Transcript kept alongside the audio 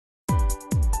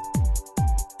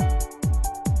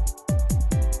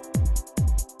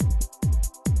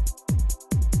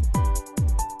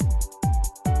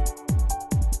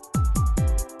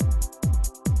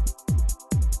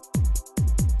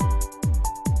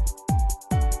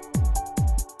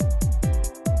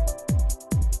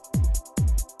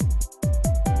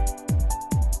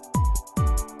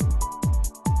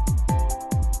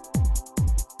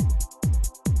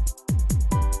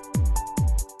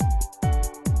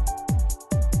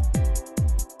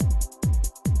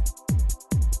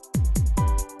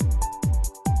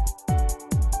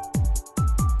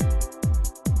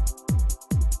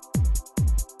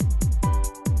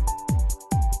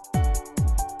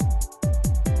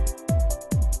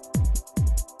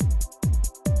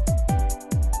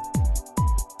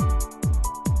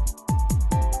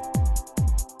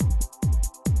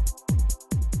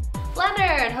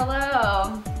right,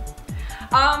 hello.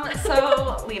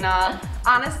 So Lena,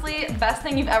 honestly, best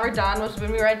thing you've ever done was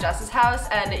when we were at Jess's house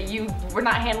and you were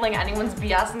not handling anyone's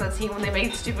BS on the team when they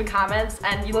made stupid comments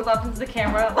and you looked up into the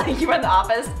camera like you were in the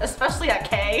office, especially at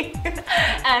Kay,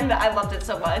 and I loved it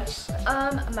so much.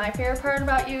 My favorite part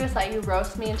about you is that you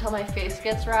roast me until my face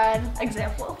gets red.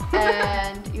 Example.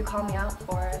 And you call me out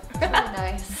for it. It's really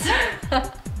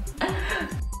nice.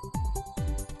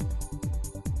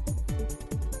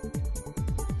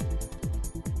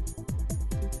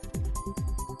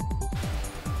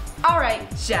 Alright,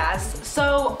 Jess,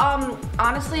 so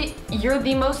honestly, you're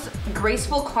the most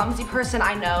graceful, clumsy person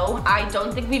I know. I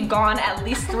don't think we've gone at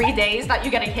least 3 days without you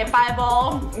getting hit by a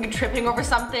ball, you tripping over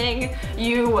something,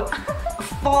 you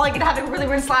falling and having a really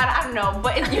weird slide, I don't know,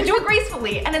 but you do it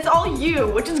gracefully, and it's all you,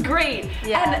 which is great.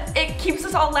 Yes. And it keeps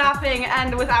us all laughing,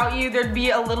 and without you, there'd be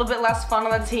a little bit less fun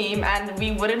on the team, and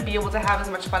we wouldn't be able to have as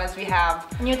much fun as we have.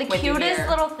 And you're the cutest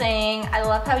little thing. I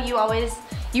love how you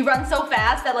run so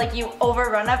fast that like you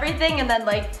overrun everything, and then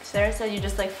like Sarah said, you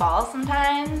just like fall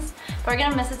sometimes. But we're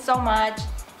gonna miss it so much,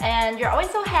 and you're always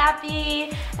so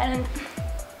happy, and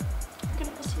we're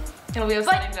gonna miss you. It'll be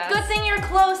exciting, Jess. Good thing you're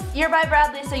close. You're by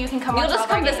Bradley, so you can come. You'll just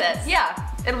come visit.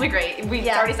 Yeah, it'll be great. We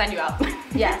already signed you up.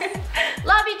 Yes.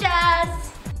 Love you, Jess.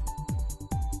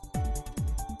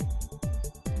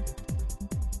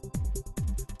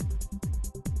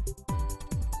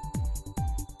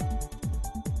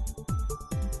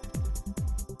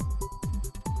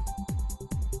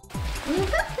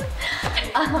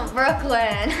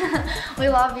 Brooklyn, we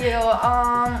love you.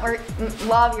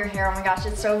 Love your hair. Oh my gosh,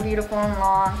 it's so beautiful and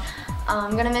long.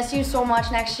 I'm gonna miss you so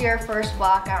much next year. First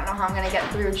block, I don't know how I'm gonna get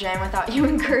through gym without you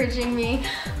encouraging me.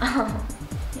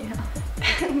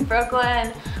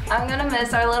 Brooklyn, I'm gonna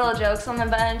miss our little jokes on the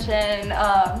bench and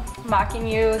mocking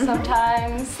you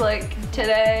sometimes, like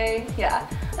today. Yeah,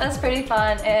 that's pretty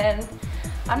fun. And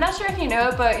I'm not sure if you know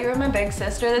it, but you were my big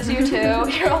sister this year too.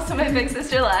 You're also my big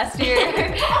sister last year.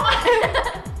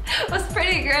 It was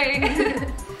pretty great.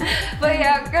 But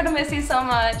yeah, we're gonna miss you so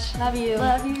much. Love you.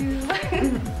 Love you.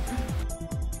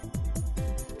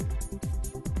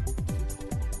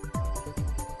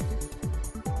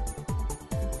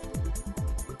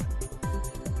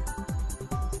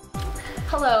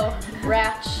 Hello,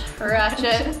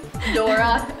 Ratchet,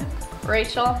 Dora,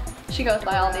 Rachel. She goes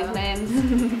by all these names.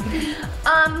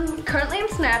 Currently I'm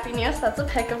snapping you, so that's a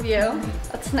pic of you.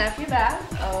 Let's snap you back.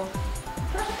 Oh.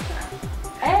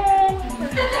 Hey!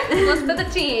 Let's put the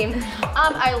team.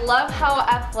 I love how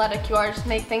athletic you are. Just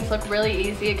make things look really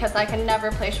easy because I can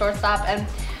never play shortstop. And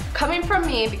coming from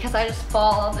me, because I just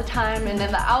fall all the time, and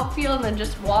in the outfield and then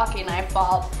just walking I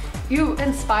fall, you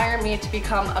inspire me to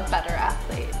become a better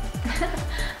athlete.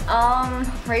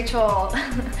 Rachel,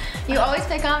 you always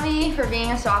pick on me for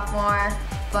being a sophomore,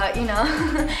 but you know,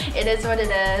 it is what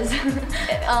it is.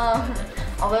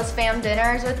 All those fam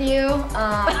dinners with you,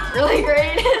 really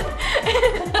great.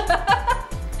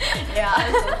 Yeah,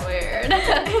 this is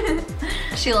weird.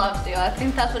 She loves you. I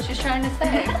think that's what she's trying to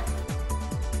say.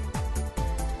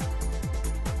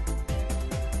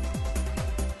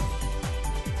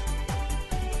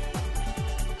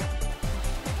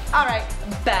 Alright,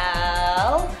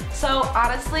 Belle. So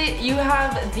honestly, you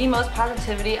have the most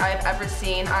positivity I've ever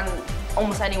seen on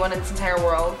almost anyone in this entire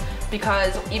world,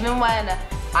 because even when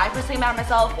I personally get mad at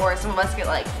myself or some of us get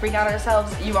like freak out at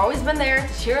ourselves, you've always been there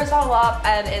to cheer us all up,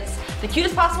 and it's the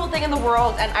cutest possible thing in the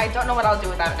world, and I don't know what I'll do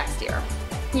without it next year.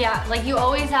 Yeah, like you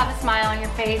always have a smile on your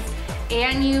face,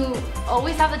 and you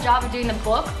always have the job of doing the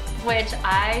book, which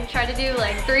I tried to do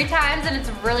like 3 times, and it's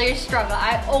really a struggle.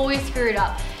 I always screw it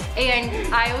up. And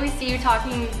I always see you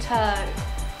talking to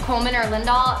Coleman or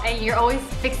Lindahl, and you're always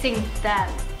fixing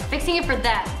it for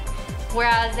them.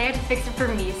 Whereas they had to fix it for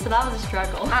me, so that was a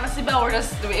struggle. Honestly, Belle,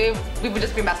 we would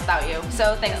just be a mess without you.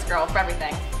 So thanks, girl, for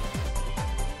everything.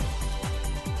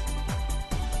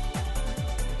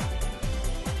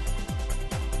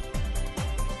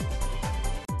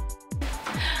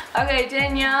 Okay,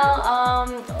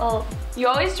 Danielle, you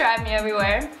always drive me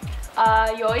everywhere.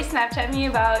 You always Snapchat me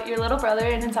about your little brother,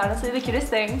 and it's honestly the cutest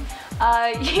thing.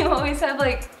 You always have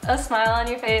like a smile on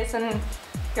your face, and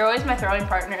you're always my throwing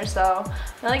partner, so I'm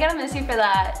really gonna miss you for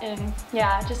that. And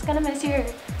yeah, just gonna miss your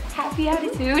happy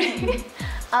attitude.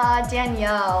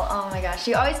 Danielle, oh my gosh,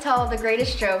 you always tell the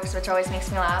greatest jokes, which always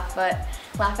makes me laugh, but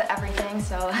laugh at everything,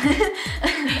 so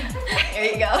there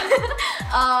you go.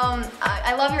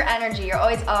 I love your energy. You're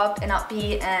always up and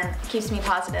upbeat, and keeps me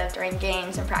positive during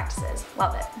games and practices.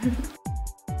 Love it.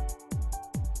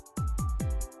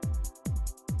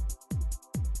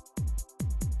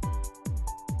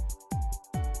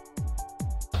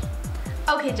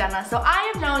 Okay, Jenna, so I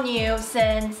have known you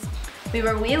since we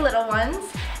were wee little ones,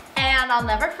 and I'll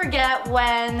never forget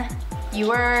when you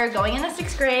were going into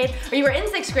 6th grade, or you were in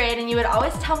 6th grade, and you would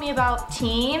always tell me about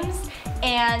teams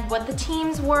and what the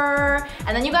teams were,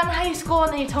 and then you got in high school,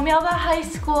 and then you told me all about high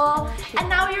school, and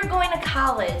now you're going to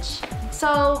college.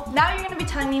 So now you're gonna be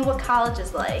telling me what college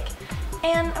is like.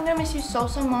 And I'm gonna miss you so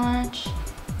much.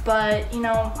 But, you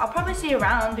know, I'll probably see you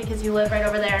around because you live right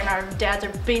over there and our dads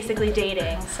are basically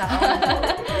dating, so.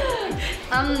 I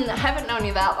haven't known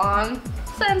you that long,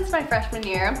 since my freshman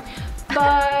year.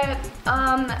 But,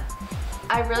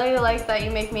 I really like that you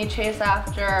make me chase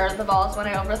after the balls when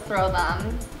I overthrow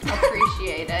them.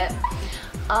 Appreciate it.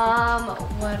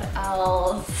 What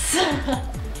else?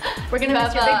 We're gonna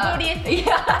miss your big booty.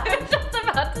 Yeah, I was just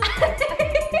about to say.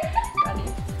 Ready?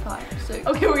 5, 6.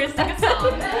 Okay, we're gonna sing a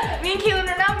song. Me and Kaylin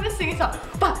are now gonna sing a song.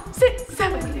 5, 6,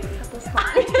 7.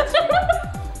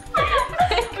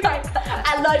 Okay.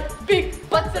 I like big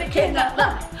butts and I cannot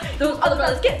lie. Those other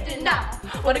brothers can't deny.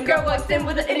 When a girl walks in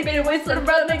with an itty bitty waist and a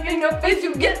brother making your face,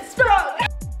 you get strong.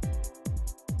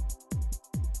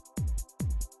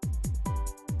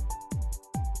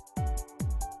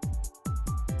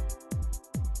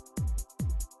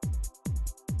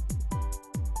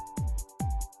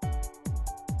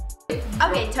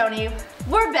 Okay, Tony,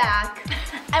 we're back,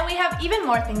 and we have even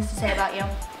more things to say about you.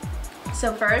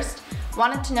 So first,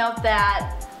 wanted to note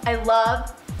that I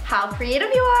love how creative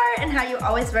you are and how you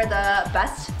always wear the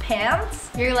best pants.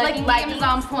 Your leggings is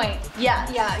on point.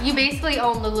 Yes. Yeah, you basically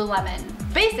own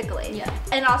Lululemon. Basically. Yeah.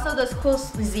 And also those cool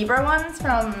zebra ones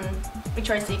from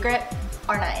Victoria's Secret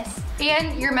are nice.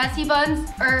 And your messy buns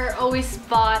are always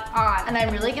spot on. And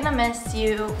I'm really gonna miss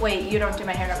you. Wait, you don't do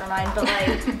my hair, never mind, but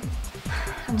like,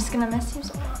 I'm just gonna miss you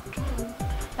so much.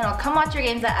 And I'll come watch your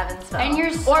games at Evansville. And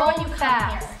you're so or when you come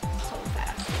fast. here.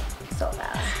 So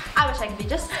fast. I wish I could be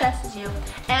just as fast as you.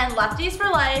 And lefties for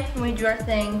life, and we do our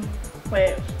thing.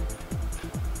 Wait.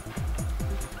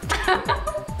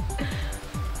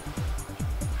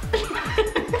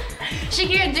 She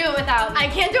can't do it without me. I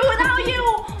can't do it without you.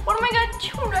 What am I gonna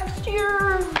do next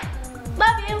year?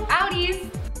 Love you.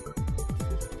 Outies.